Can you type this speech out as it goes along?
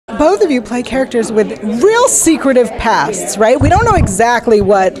both of you play characters with real secretive pasts, right? We don't know exactly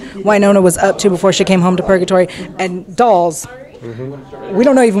what Wynonna was up to before she came home to Purgatory, and Dolls, we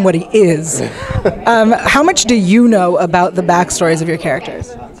don't know even what he is. How much do you know about the backstories of your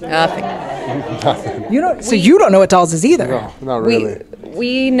characters? Nothing. You don't. So you don't know what Dolls is either. No, not really.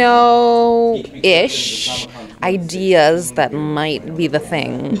 We know-ish ideas that might be the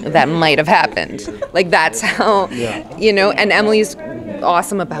thing that might have happened. Like, that's how, you know, and Emily's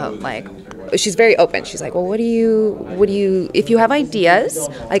awesome about, like, she's very open. She's like, well, what do you, if you have ideas,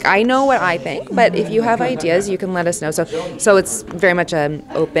 like, I know what I think, but if you have ideas, you can let us know. So it's very much an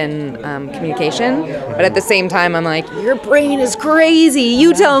open communication, but at the same time, I'm like, your brain is crazy.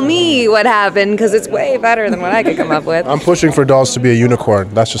 You tell me what happened, because it's way better than what I could come up with. I'm pushing for Dolls to be a unicorn.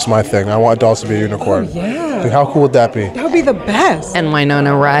 That's just my thing. I want Dolls to be a unicorn. Oh, yeah. Dude, how cool would that be? That would be the best. And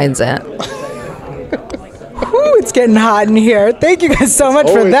Wynonna rides it. Whew, it's getting hot in here. Thank you guys so much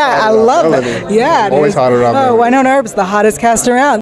for that. I love it. Yeah. Always hot around Oh, there. Wynonna Earp's the hottest cast around.